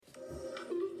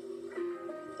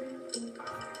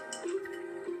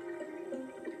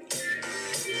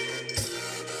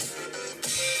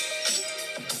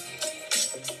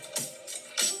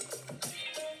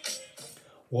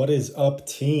What is up,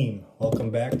 team? Welcome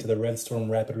back to the Red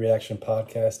Storm Rapid Reaction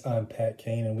Podcast. I'm Pat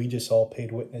Kane, and we just all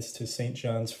paid witness to St.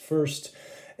 John's first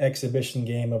exhibition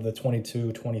game of the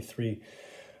 22-23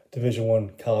 Division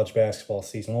I college basketball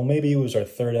season. Well, maybe it was our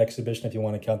third exhibition if you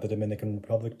want to count the Dominican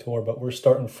Republic tour, but we're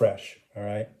starting fresh, all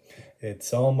right?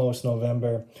 It's almost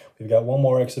November. We've got one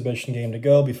more exhibition game to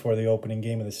go before the opening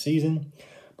game of the season,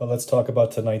 but let's talk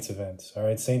about tonight's events, all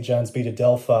right? St. John's beat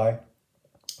Adelphi.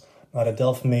 Not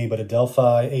Adelphi, but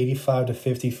Adelphi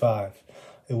 85-55.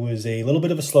 It was a little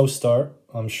bit of a slow start.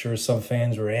 I'm sure some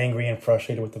fans were angry and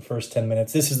frustrated with the first 10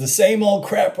 minutes. This is the same old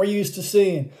crap we're used to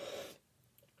seeing.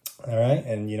 All right,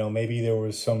 and maybe there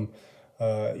was some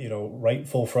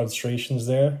rightful frustrations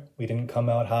there. We didn't come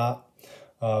out hot.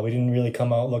 We didn't really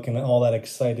come out looking all that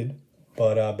excited.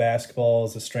 But basketball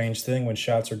is a strange thing. When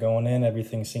shots are going in,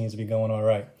 everything seems to be going all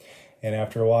right. And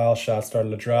after a while, shots started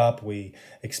to drop. We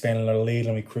expanded our lead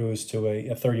and we cruised to a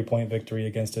 30-point victory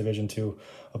against a Division II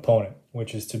opponent,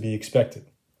 which is to be expected.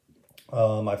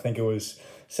 I think it was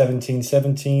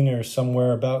 17-17 or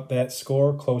somewhere about that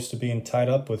score, close to being tied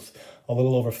up with a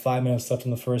little over 5 minutes left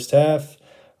in the first half.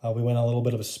 We went on a little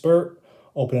bit of a spurt,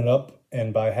 opened it up,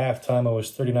 and by halftime it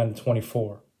was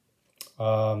 39-24.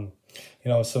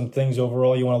 Some things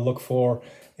overall you want to look for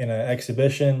in an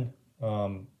exhibition.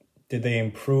 Did they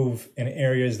improve in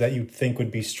areas that you'd think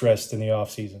would be stressed in the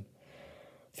offseason?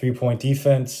 3-point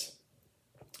defense,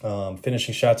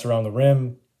 finishing shots around the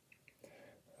rim,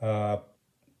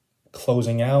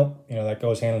 closing out. That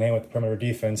goes hand in hand with the perimeter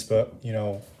defense, but,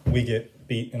 we get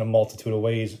beat in a multitude of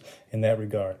ways in that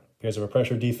regard. Because of our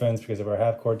pressure defense, because of our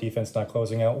half-court defense not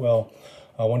closing out well.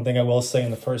 One thing I will say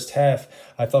in the first half,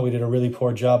 I thought we did a really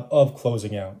poor job of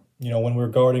closing out. When we were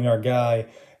guarding our guy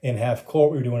in half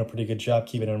court, we were doing a pretty good job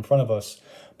keeping it in front of us.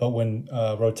 But when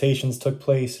rotations took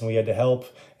place and we had to help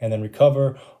and then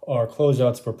recover, our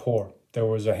closeouts were poor. There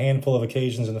was a handful of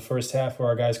occasions in the first half where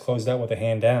our guys closed out with a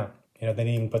hand down. They didn't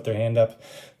even put their hand up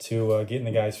to get in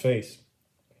the guy's face.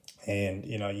 And,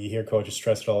 you hear coaches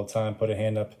stress it all the time, put a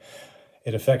hand up.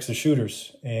 It affects the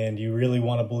shooters. And you really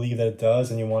want to believe that it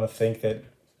does. And you want to think that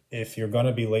if you're going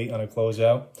to be late on a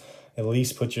closeout, at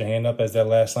least put your hand up as that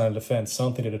last line of defense,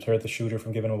 something to deter the shooter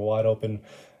from giving him a wide open,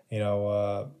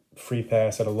 free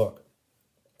pass at a look.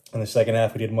 In the second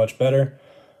half, we did much better.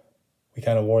 We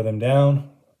kind of wore them down.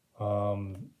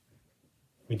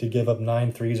 We did give up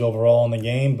 9 threes overall in the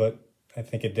game, but I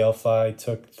think Adelphi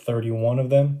took 31 of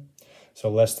them, so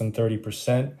less than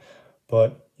 30%.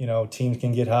 But, teams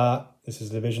can get hot. This is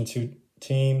a Division II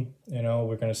team.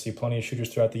 We're going to see plenty of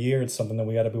shooters throughout the year. It's something that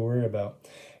we got to be worried about.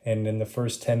 And in the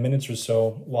first 10 minutes or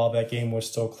so, while that game was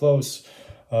still close,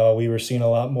 we were seeing a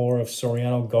lot more of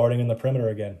Soriano guarding in the perimeter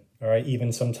again. All right,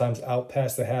 even sometimes out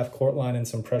past the half-court line in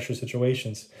some pressure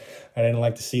situations. I didn't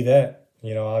like to see that.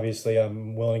 Obviously,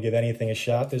 I'm willing to give anything a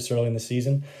shot this early in the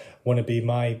season. Wouldn't it be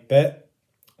my bet?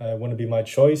 Wouldn't it be my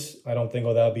choice? I don't think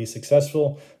that would be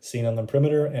successful, seen on the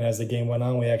perimeter. And as the game went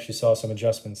on, we actually saw some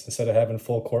adjustments. Instead of having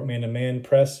full-court man-to-man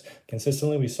press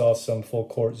consistently, we saw some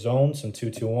full-court zone, some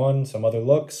 2-2-1, some other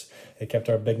looks. It kept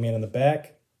our big man in the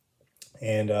back.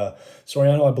 And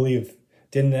Soriano, I believe,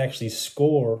 didn't actually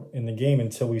score in the game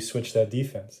until we switched that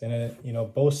defense. And,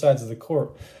 both sides of the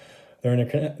court, they're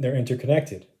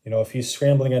interconnected. If he's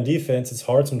scrambling on defense, it's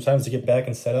hard sometimes to get back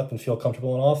and set up and feel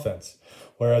comfortable on offense.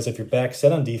 Whereas if you're back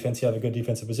set on defense, you have a good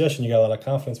defensive possession, you got a lot of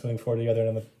confidence moving forward to the other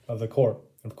end of the court.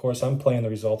 And of course, I'm playing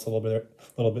the results a little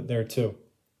bit there too.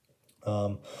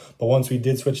 But once we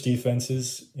did switch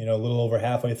defenses, a little over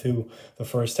halfway through the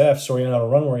first half, Soriano on a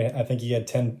run where I think he had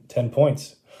 10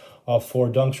 points. Off 4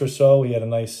 dunks or so. He had a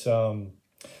nice,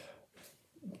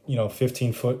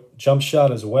 15-foot jump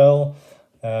shot as well.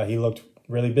 He looked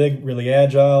really big, really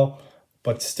agile,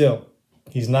 but still,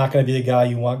 he's not going to be a guy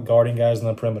you want guarding guys on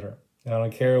the perimeter. And I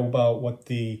don't care about what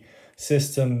the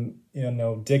system,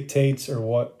 dictates or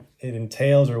what it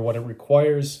entails or what it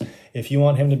requires. If you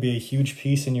want him to be a huge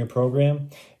piece in your program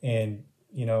and,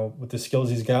 with the skills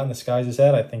he's got and the skies he's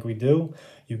had, I think we do.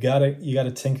 You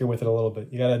gotta tinker with it a little bit.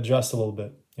 You gotta adjust a little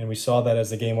bit. And we saw that as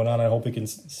the game went on. I hope we can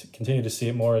continue to see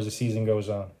it more as the season goes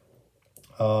on.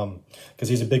 Because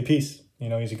he's a big piece.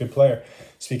 He's a good player.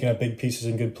 Speaking of big pieces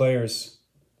and good players,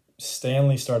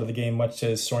 Stanley started the game much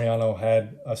as Soriano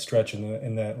had a stretch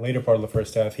in that later part of the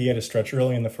first half. He had a stretch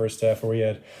early in the first half where he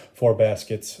had 4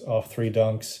 baskets off 3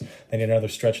 dunks. Then he had another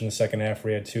stretch in the second half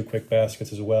where he had 2 quick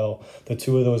baskets as well. The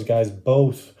 2 of those guys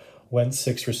both went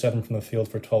 6 or 7 from the field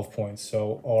for 12 points.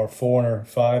 So our 4 and our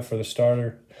 5 for the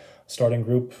starting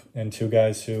group, and 2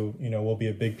 guys who, will be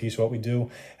a big piece of what we do,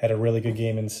 had a really good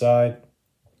game inside.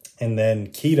 And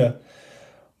then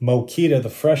Mo Kita, the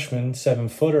freshman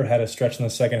 7-footer, had a stretch in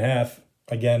the second half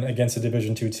again against a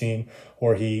Division II team,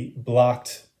 or he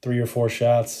blocked 3 or 4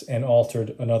 shots and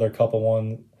altered another couple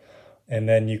one, and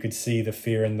then you could see the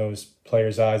fear in those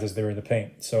players' eyes as they were in the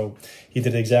paint. So he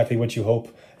did exactly what you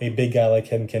hope a big guy like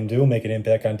him can do, make an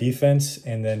impact on defense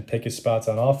and then pick his spots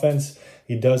on offense.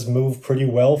 He does move pretty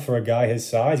well for a guy his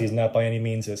size. He's not by any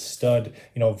means a stud,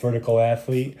 vertical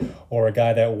athlete or a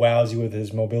guy that wows you with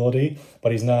his mobility,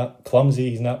 but he's not clumsy.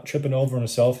 He's not tripping over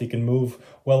himself. He can move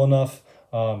well enough.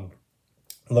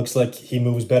 Looks like he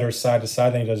moves better side to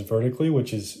side than he does vertically,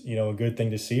 which is, a good thing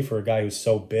to see for a guy who's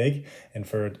so big and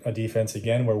for a defense,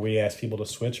 again, where we ask people to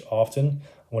switch often.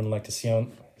 I wouldn't like to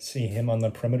see him on the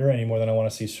perimeter any more than I want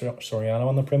to see Soriano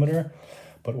on the perimeter,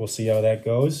 but we'll see how that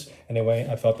goes. Anyway,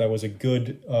 I thought that was a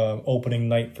good opening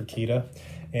night for Queta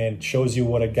and shows you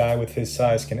what a guy with his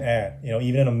size can add.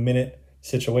 Even in a minute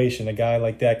situation, a guy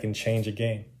like that can change a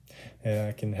game.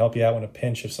 Can help you out in a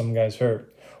pinch if some guy's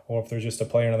hurt or if there's just a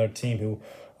player on another team who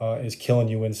is killing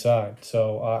you inside.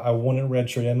 So I wouldn't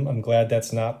redshirt him. I'm glad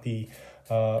that's not it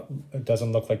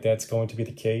doesn't look like that's going to be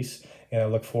the case. And I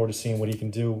look forward to seeing what he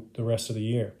can do the rest of the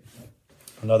year.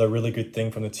 Another really good thing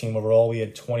from the team overall, we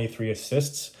had 23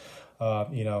 assists.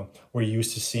 We're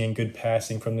used to seeing good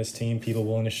passing from this team, people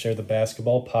willing to share the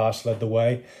basketball. Posh led the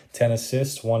way, 10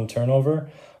 assists, 1 turnover.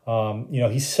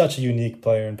 He's such a unique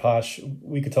player. And Posh,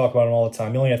 we could talk about him all the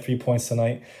time. He only had 3 points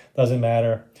tonight. Doesn't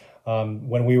matter.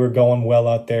 When we were going well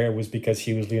out there, it was because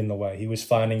he was leading the way. He was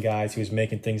finding guys. He was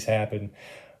making things happen.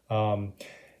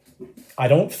 I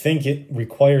don't think it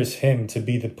requires him to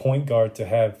be the point guard to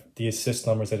have the assist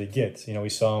numbers that he gets. We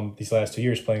saw him these last 2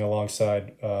 years playing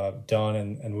alongside Dunn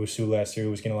and Wusu last year,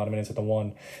 who was getting a lot of minutes at the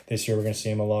 1. This year we're going to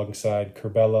see him alongside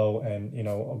Curbelo and,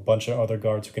 a bunch of other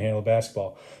guards who can handle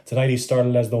basketball. Tonight he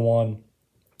started as the 1,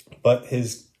 but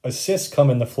his assists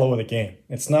come in the flow of the game.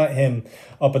 It's not him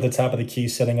up at the top of the key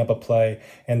setting up a play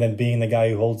and then being the guy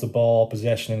who holds the ball all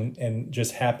possession and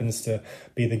just happens to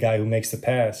be the guy who makes the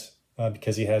pass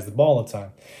because he has the ball all the time.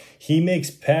 He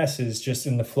makes passes just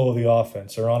in the flow of the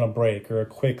offense or on a break or a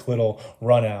quick little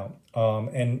run out.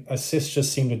 And assists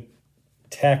just seem to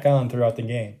tack on throughout the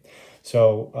game.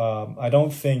 So I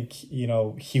don't think,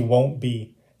 he won't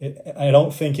be. I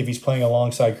don't think if he's playing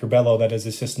alongside Curbelo that his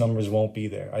assist numbers won't be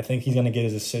there. I think he's going to get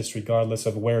his assists regardless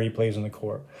of where he plays on the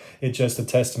court. It's just a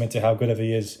testament to how good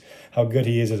he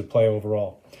is as a player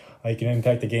overall. He can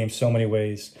impact the game so many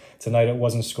ways. Tonight it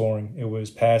wasn't scoring. It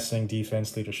was passing,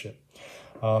 defense, leadership.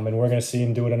 And we're going to see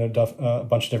him do it in a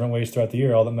bunch of different ways throughout the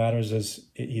year. All that matters is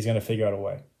he's going to figure out a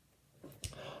way.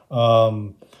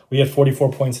 We had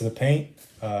 44 points in the paint.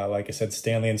 Like I said,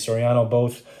 Stanley and Soriano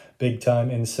both big time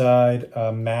inside.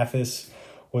 Mathis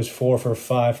was 4 for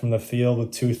 5 from the field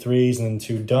with 2 threes and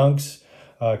 2 dunks.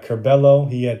 Curbelo,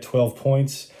 he had 12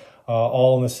 points,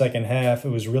 all in the second half. It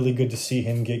was really good to see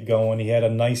him get going. He had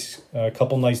a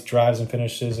couple nice drives and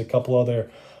finishes, a couple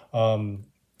other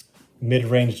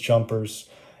mid-range jumpers.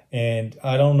 And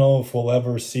I don't know if we'll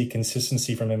ever see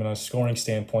consistency from him in a scoring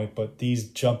standpoint, but these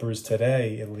jumpers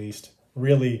today, at least,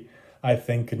 really, I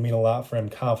think, could mean a lot for him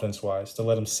confidence-wise, to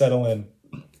let him settle in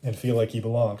and feel like he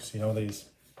belongs. These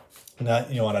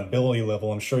not, on an ability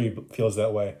level, I'm sure he feels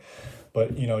that way.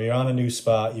 But, you're on a new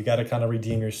spot. You got to kind of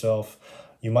redeem yourself.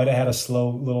 You might have had a slow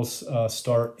little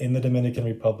start in the Dominican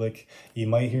Republic. You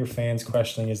might hear fans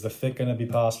questioning, is the fit going to be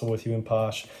possible with you and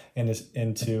Posh? And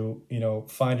to,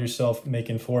 find yourself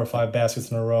making 4 or 5 baskets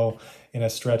in a row in a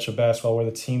stretch of basketball where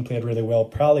the team played really well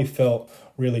probably felt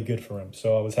really good for him.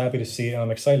 So I was happy to see it, and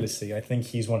I'm excited to see. I think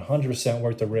he's 100%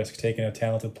 worth the risk taking a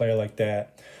talented player like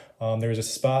that. There was a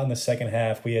spot in the second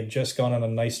half. We had just gone on a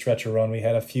nice stretch of run. We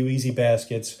had a few easy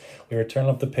baskets. We were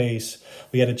turning up the pace.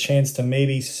 We had a chance to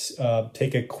maybe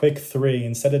take a quick 3.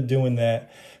 Instead of doing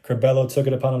that, Curbelo took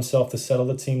it upon himself to settle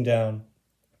the team down,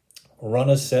 run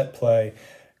a set play,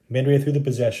 midway through the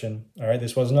possession. All right,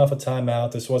 this wasn't off a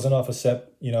timeout. This wasn't off a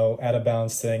set, out of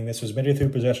bounds thing. This was midway through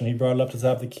possession. He brought it up to the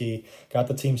top of the key, got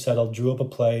the team settled, drew up a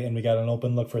play, and we got an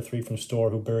open look for a 3 from Storr,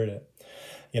 who buried it.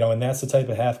 And that's the type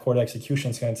of half-court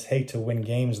execution it's going to take to win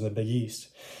games in the Big East.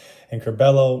 And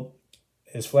Curbelo,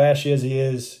 as flashy as he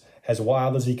is, as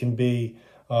wild as he can be,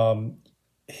 in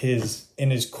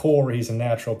his core, he's a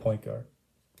natural point guard.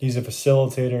 He's a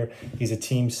facilitator. He's a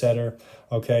team setter.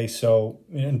 Okay, so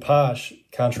in Posh,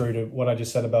 contrary to what I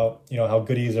just said about, how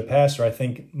good he is a passer, I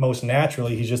think most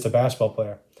naturally he's just a basketball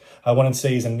player. I wouldn't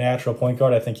say he's a natural point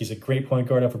guard. I think he's a great point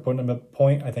guard if we're putting him at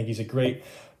point. I think he's a great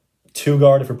 2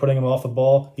 guard if we're putting him off the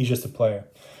ball. He's just a player.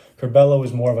 Curbelo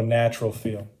is more of a natural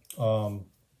feel.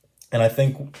 And I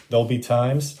think there'll be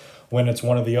times when it's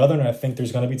one or the other, and I think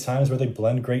there's going to be times where they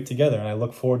blend great together. And I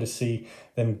look forward to see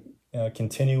them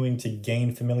continuing to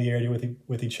gain familiarity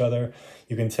with each other.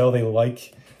 You can tell they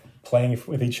like playing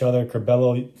with each other.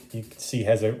 Curbelo, you can see,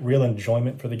 has a real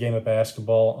enjoyment for the game of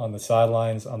basketball on the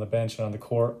sidelines, on the bench, and on the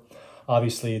court.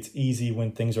 Obviously, it's easy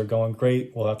when things are going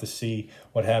great. We'll have to see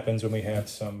what happens when we have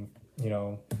some,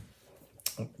 a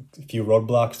few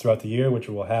roadblocks throughout the year, which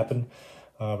will happen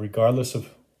regardless of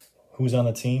who's on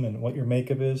the team and what your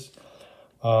makeup is.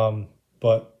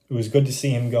 But it was good to see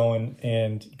him going,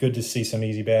 and good to see some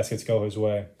easy baskets go his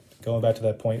way. Going back to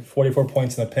that point, 44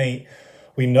 points in the paint.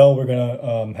 We know we're going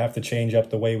to have to change up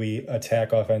the way we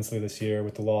attack offensively this year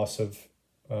with the loss of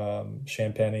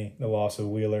Champagnie, the loss of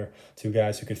Wheeler, two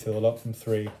guys who could fill it up from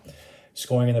three.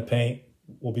 Scoring in the paint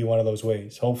will be one of those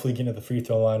ways. Hopefully getting to the free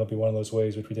throw line will be one of those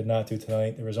ways, which we did not do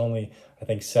tonight. There was only, I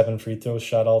think, 7 free throws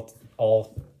shot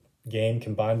all game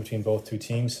combined between both two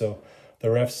teams. So the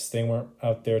refs, they weren't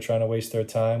out there trying to waste their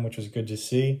time, which was good to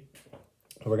see.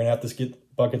 We're going to have to get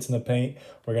buckets in the paint.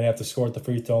 We're going to have to score at the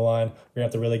free throw line. We're going to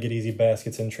have to really get easy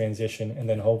baskets in transition. And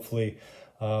then hopefully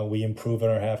we improve in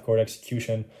our half-court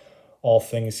execution. All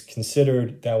things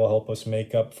considered, that will help us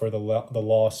make up for the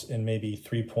loss in maybe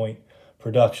three-point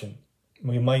production.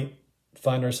 We might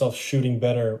find ourselves shooting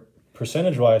better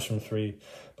percentage-wise from three,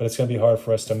 but it's going to be hard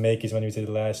for us to make as many as we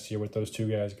did last year with those two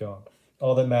guys gone.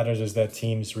 All that matters is that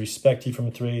teams respect you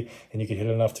from three, and you can hit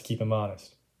enough to keep them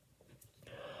honest.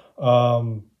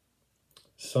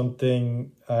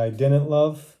 Something I didn't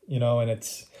love, and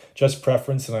it's just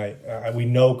preference. And we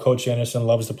know Coach Anderson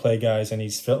loves to play guys, and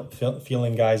he's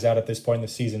feeling guys out at this point in the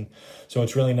season. So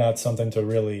it's really not something to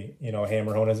really,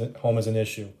 hammer home as an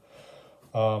issue.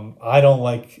 I don't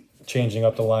like changing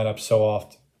up the lineup so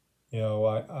often.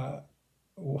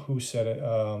 Who said it?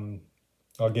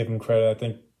 I'll give him credit. I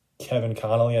think Kevin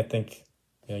Connolly. I think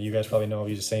you guys probably know him.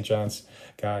 He's a St. John's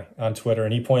guy on Twitter,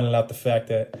 and he pointed out the fact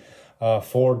that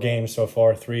 4 games so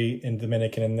far, 3 in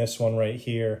Dominican, and this one right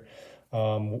here,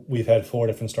 we've had 4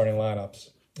 different starting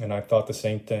lineups, and I thought the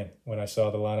same thing when I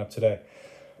saw the lineup today.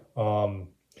 And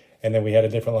then we had a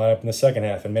different lineup in the second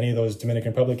half. In many of those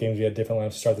Dominican Republic games, we had different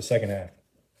lineups to start the second half.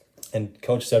 And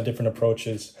coaches have different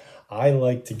approaches. I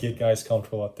like to get guys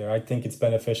comfortable out there. I think it's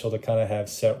beneficial to kind of have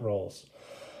set roles.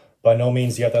 By no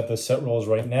means you have to have the set roles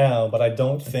right now, but I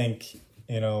don't think,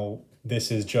 this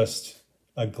is just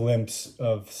a glimpse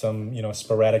of some,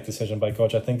 sporadic decision by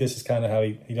coach. I think this is kind of how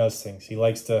he does things. He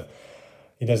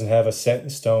doesn't have a set in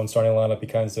stone starting lineup. He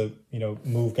kinds of,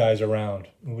 move guys around,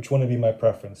 which wouldn't be my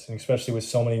preference. And especially with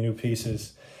so many new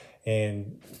pieces,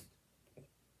 and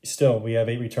still we have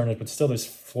 8 returners, but still there's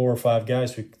 4 or 5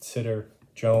 guys we consider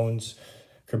Jones,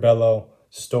 Curbelo,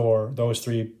 Storr. Those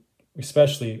 3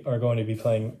 especially are going to be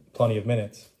playing plenty of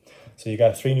minutes. So you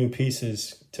got 3 new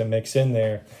pieces to mix in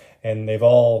there, and they've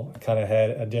all kind of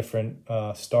had a different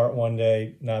start one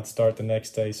day, not start the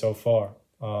next day so far.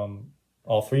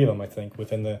 All 3 of them, I think,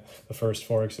 within the first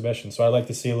 4 exhibitions. So I'd like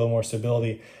to see a little more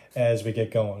stability as we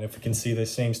get going. If we can see the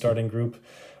same starting group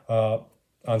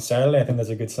on Saturday, I think that's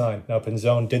a good sign. Now,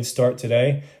 Pinzon did start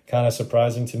today. Kind of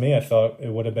surprising to me. I thought it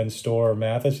would have been Storr or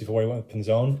Mathis before he went with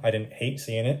Pinzon. I didn't hate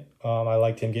seeing it. I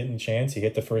liked him getting a chance. He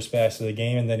hit the first pass of the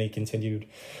game, and then he continued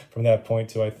from that point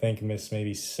to, I think, miss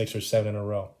maybe 6 or 7 in a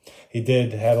row. He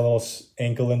did have a little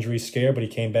ankle injury scare, but he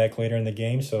came back later in the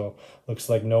game, so looks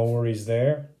like no worries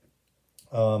there.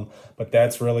 But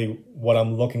that's really what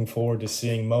I'm looking forward to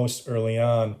seeing most early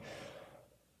on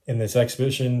in this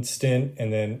exhibition stint,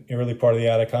 and then early part of the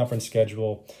out-of-conference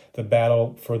schedule, the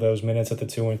battle for those minutes at the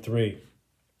 2 and 3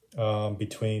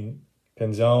 between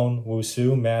Pinzon,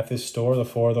 Wusu, Mathis, Storr, the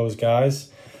 4 of those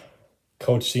guys.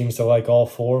 Coach seems to like all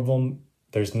 4 of them.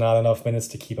 There's not enough minutes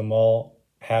to keep them all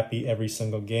happy every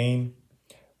single game.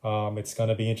 It's going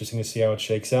to be interesting to see how it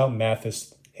shakes out.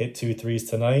 Mathis hit 2 threes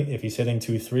tonight. If he's hitting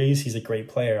 2 threes, he's a great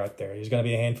player out there. There's going to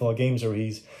be a handful of games where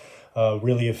he's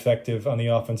really effective on the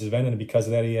offensive end, and because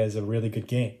of that, he has a really good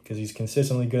game because he's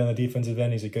consistently good on the defensive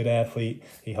end. He's a good athlete.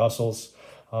 He hustles.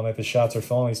 If his shots are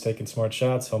falling, he's taking smart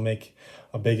shots. He'll make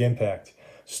a big impact.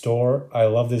 Storr, I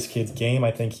love this kid's game.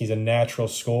 I think he's a natural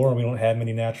scorer. We don't have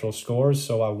many natural scorers,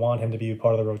 so I want him to be a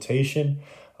part of the rotation.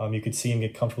 You could see him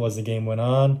get comfortable as the game went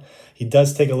on. He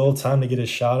does take a little time to get his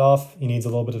shot off. He needs a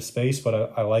little bit of space,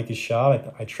 but I like his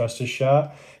shot. I trust his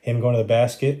shot. Him going to the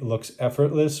basket looks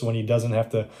effortless when he doesn't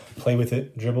have to play with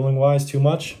it dribbling-wise too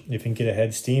much. If he can get a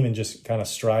head steam and just kind of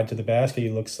stride to the basket, he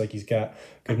looks like he's got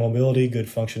good mobility, good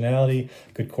functionality,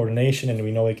 good coordination, and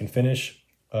we know he can finish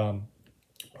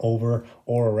over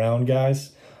or around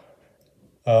guys.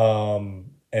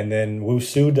 And then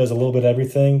Wusu does a little bit of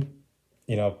everything.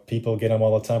 People get him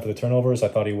all the time for the turnovers. I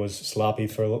thought he was sloppy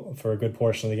for a good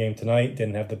portion of the game tonight.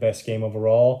 Didn't have the best game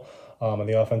overall. on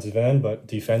the offensive end, but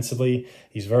defensively,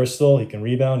 he's versatile. He can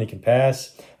rebound. He can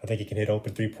pass. I think he can hit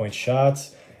open three-point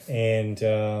shots, and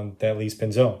that leaves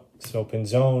Pinzone. So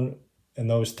Pinzone and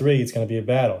those three, it's going to be a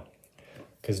battle.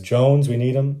 Because Jones, we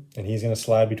need him, and he's going to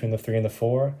slide between the 3 and the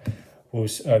 4.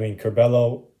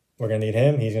 Curbelo, we're going to need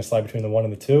him. He's going to slide between the 1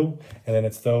 and the 2. And then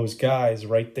it's those guys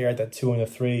right there at that 2 and the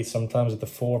 3, sometimes at the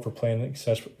 4 if we're playing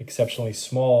exceptionally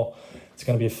small. It's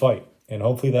going to be a fight. And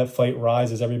hopefully that fight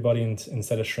rises everybody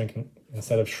instead of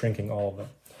shrinking all of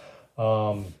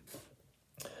them.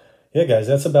 Yeah, guys,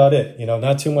 that's about it.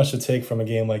 Not too much to take from a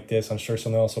game like this. I'm sure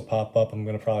something else will pop up. I'm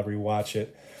going to probably rewatch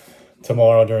it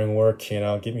tomorrow during work,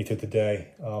 get me through the day.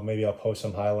 Maybe I'll post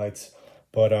some highlights.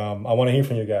 But I want to hear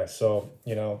from you guys. So,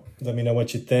 let me know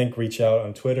what you think. Reach out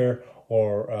on Twitter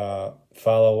or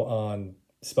follow on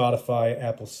Spotify,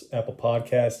 Apple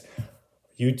Podcasts,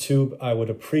 YouTube. I would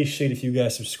appreciate if you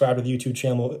guys subscribe to the YouTube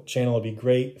channel. It'd be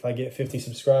great. If I get 50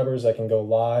 subscribers, I can go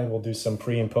live. We'll do some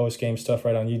pre and post game stuff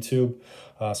right on YouTube.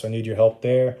 So I need your help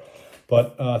there.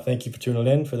 But thank you for tuning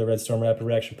in for the Red Storm Rapid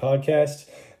Reaction Podcast.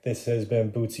 This has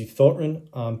been Bootsy Thornton.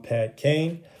 I'm Pat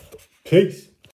Kane. Peace.